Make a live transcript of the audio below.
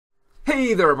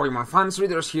Hey there Pokemon fans,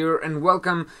 Readers here, and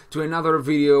welcome to another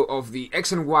video of the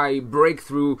X and Y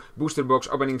Breakthrough Booster Box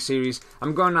opening series.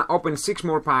 I'm gonna open 6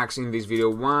 more packs in this video.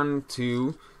 1,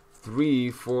 2,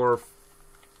 3, 4,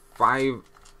 5,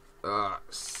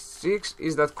 6,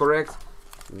 is that correct?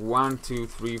 1, 2,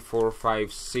 3, 4,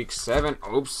 5, 6, 7,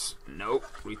 oops, no,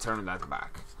 return that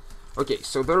back. Okay,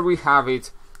 so there we have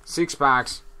it, 6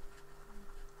 packs.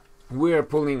 We're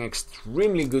pulling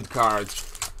extremely good cards.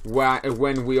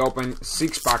 When we open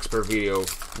 6 packs per video,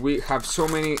 we have so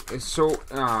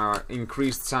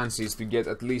increased chances to get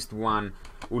at least one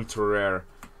ultra rare,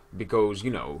 because you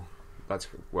know that's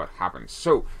what happens.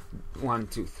 So 1,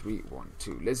 2, 3, 1,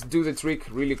 2. Let's do the trick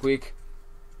really quick,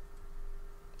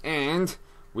 and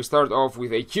we start off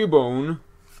with a Cubone,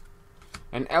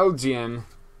 an LGM,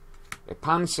 a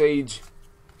Pansage,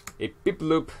 a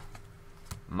Piplup,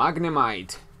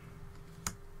 Magnemite,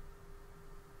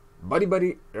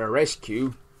 Buddy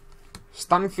Rescue,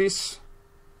 Stunfisk,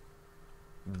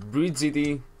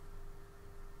 Bridgety,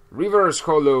 Reverse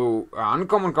Holo,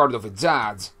 uncommon card of a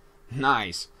Judge,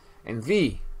 nice, and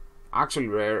the actual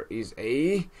rare is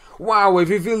a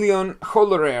Vivillon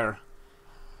Holo Rare.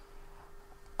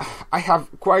 I have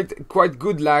quite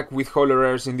good luck with Holo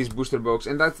Rares in this booster box,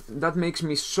 and that makes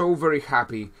me so very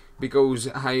happy, because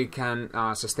I can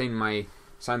sustain my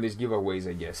Sunday's giveaways,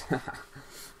 I guess.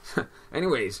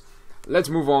 Anyways, let's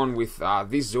move on with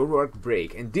this Zoroark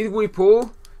break. And did we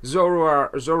pull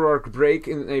Zoroark break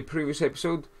in a previous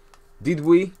episode? Did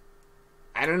we?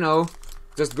 I don't know.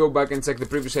 Just go back and check the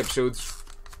previous episodes.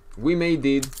 We may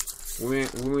did.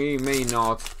 We may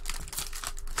not.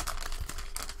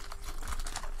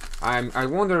 I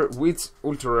wonder which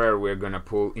ultra rare we're gonna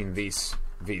pull in this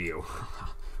video.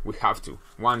 We have to.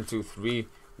 1, 2, 3,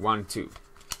 1, 2.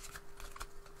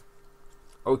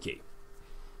 Okay.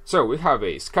 So we have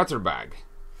a Scatterbag.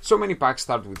 So many packs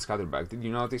start with Scatterbag. Did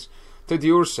you notice?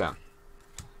 Teddiursa.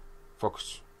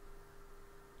 Focus.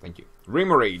 Thank you.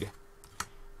 Remoraid.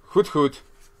 Hoot,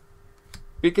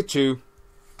 Pikachu.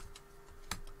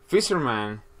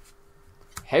 Fisherman.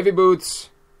 Heavy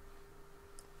Boots.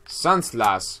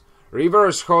 Sandslash.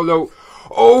 Reverse Holo.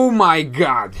 Oh my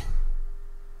god!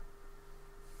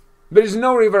 There is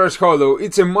no Reverse Holo.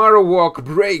 It's a Marowak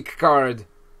break card.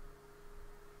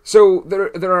 So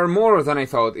there are more than I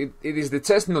thought. It is the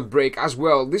Chestnut break as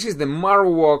well. This is the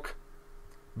Marowak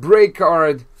break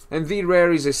card, and the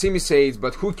rare is a Simisage,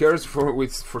 but who cares for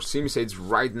Simisage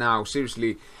right now?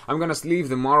 Seriously, I'm gonna sleeve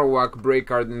the Marowak break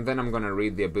card, and then I'm gonna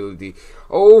read the ability.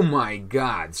 Oh my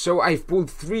god! So I've pulled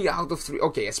 3 out of 3.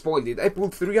 Okay, I spoiled it. I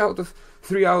pulled 3 out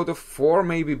of 4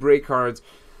 maybe break cards.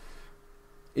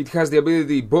 It has the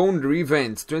ability Bone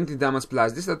Revenge, 20 damage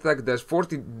plus. This attack does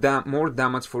 40 more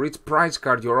damage for each prize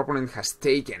card your opponent has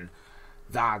taken.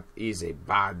 That is a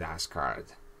badass card.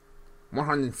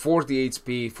 140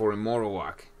 HP for a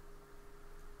Marowak.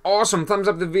 Awesome! Thumbs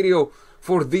up the video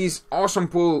for this awesome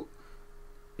pull.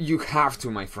 You have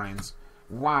to, my friends.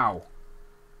 Wow.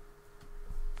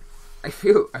 I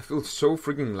feel so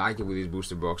freaking lucky with this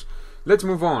booster box. Let's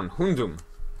move on. Hundum.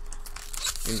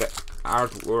 In the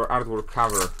artwork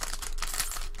cover.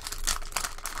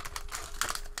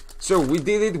 So we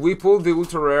did it. We pulled the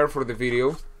ultra rare for the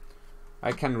video.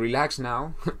 I can relax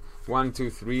now. 1, 2,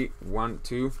 3, 1,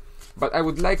 2. But I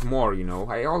would like more, you know.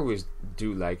 I always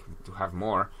do like to have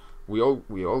more. We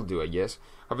all do, I guess.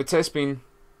 Have a Chespin,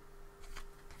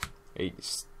 a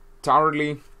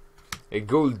Starly, a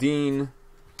Goldeen,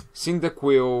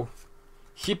 Cyndaquil,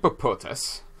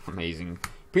 Hippopotas, amazing,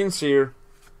 Pinsir,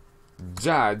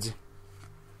 Judge,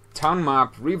 Town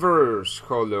Map, Reverse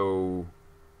Holo,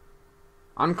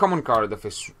 uncommon card of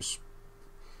a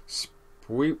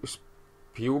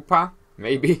Spupa,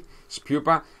 maybe,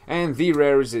 Spupa, and the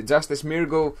rare is just a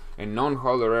Smeargle, a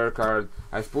non-holo rare card.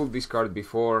 I've pulled this card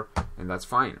before, and that's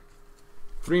fine.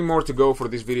 3 more to go for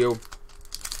this video.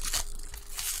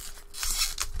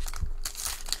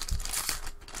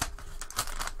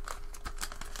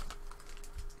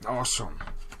 Awesome.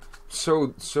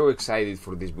 So excited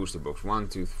for this booster box. 1,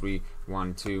 2, 3,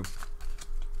 1, 2.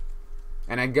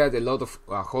 And I got a lot of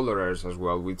holo rares as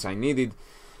well, which I needed.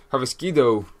 Have a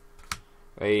Skiddo,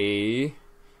 a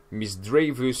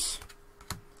Misdravus,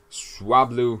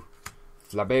 Swablu,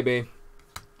 Flabebe,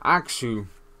 Axu,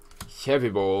 Heavy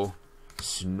Ball,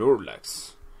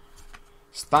 Snorlax,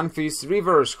 Stunfisk,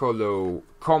 Reverse Holo,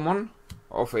 common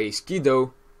of a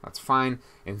Skiddo, that's fine,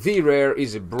 and the rare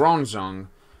is a Bronzong,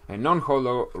 a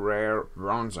non-holo rare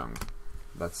Bronzong,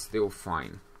 that's still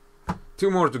fine. 2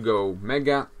 more to go.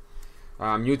 Mega,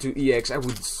 Mewtwo EX.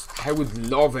 I would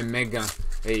love a Mega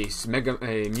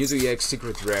Mewtwo EX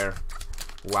secret rare.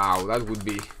 Wow, that would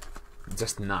be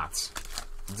just nuts.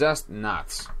 Just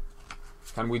nuts.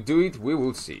 Can we do it? We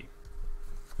will see.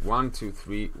 1, 2,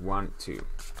 3, 1, 2.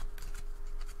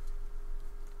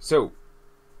 So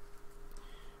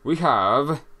we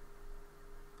have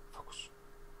focus.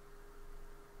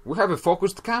 We have a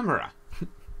focused camera.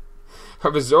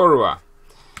 Have a Zorua,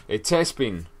 a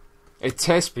Tespin, a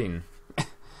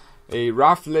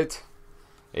Rufflet,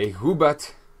 a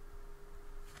Hubat,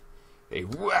 a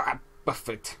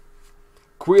Buffet,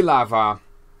 Quilava,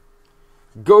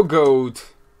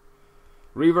 Go-Goat,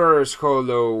 Reverse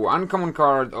Holo, uncommon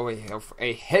card of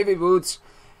a Heavy Boots,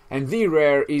 and the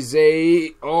rare is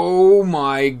a, oh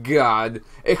my god,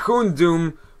 a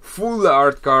Hundum full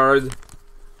art card.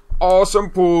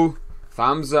 Awesome pull.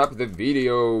 Thumbs up the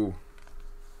video.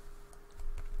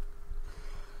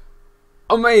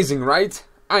 Amazing, right?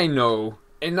 I know.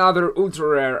 Another ultra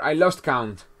rare. I lost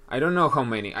count. I don't know how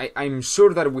many. I'm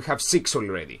sure that we have 6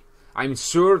 already. I'm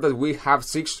sure that we have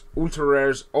 6 ultra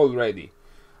rares already.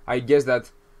 I guess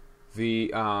that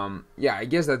the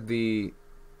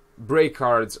break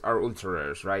cards are ultra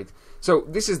rares, right? So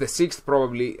this is the 6th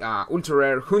probably ultra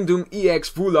rare Hundum EX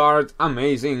full art.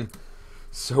 Amazing.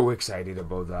 So excited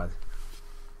about that.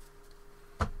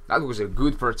 That was a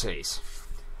good purchase.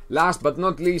 Last but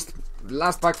not least,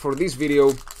 last pack for this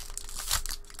video.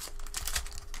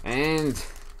 And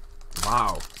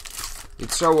wow,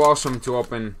 it's so awesome to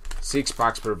open 6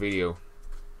 packs per video.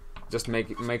 Just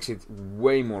makes it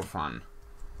way more fun.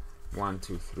 1,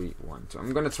 2, 3, 1, 2.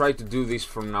 I'm gonna try to do this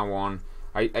from now on.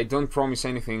 I don't promise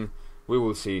anything. We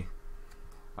will see.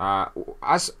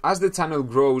 As the channel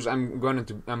grows, I'm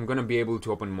gonna be able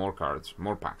to open more cards,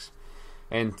 more packs,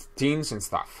 and tins and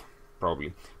stuff.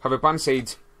 Probably have a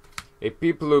Pansage, a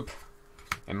Piplup,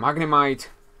 a Magnemite,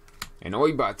 an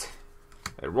Oibat,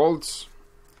 a Roltz,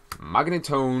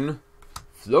 Magnetone,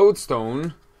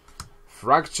 Floatstone,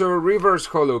 Fracture Reverse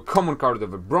Holo, common card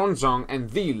of a Bronzong,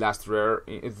 and the last rare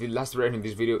in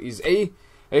this video is a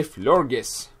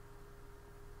Florges.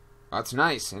 That's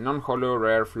nice, a non-holo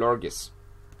rare Florges.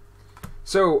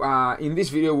 So in this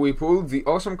video we pulled the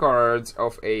awesome cards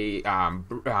of a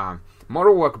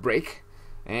Marowak break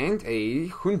and a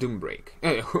Hundum break.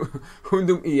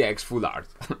 Hundum EX full art.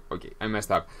 Okay, I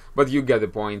messed up, but you get the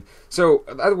point. So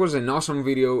that was an awesome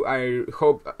video. I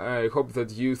hope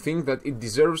that you think that it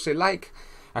deserves a like.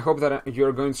 I hope that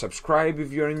you're going to subscribe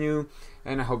if you're new,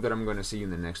 and I hope that I'm going to see you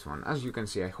in the next one. As you can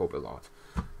see, I hope a lot,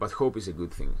 but hope is a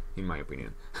good thing in my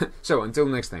opinion. So until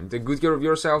next time, take good care of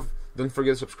yourself, don't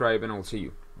forget to subscribe, and I'll see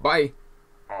you. Bye.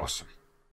 Awesome.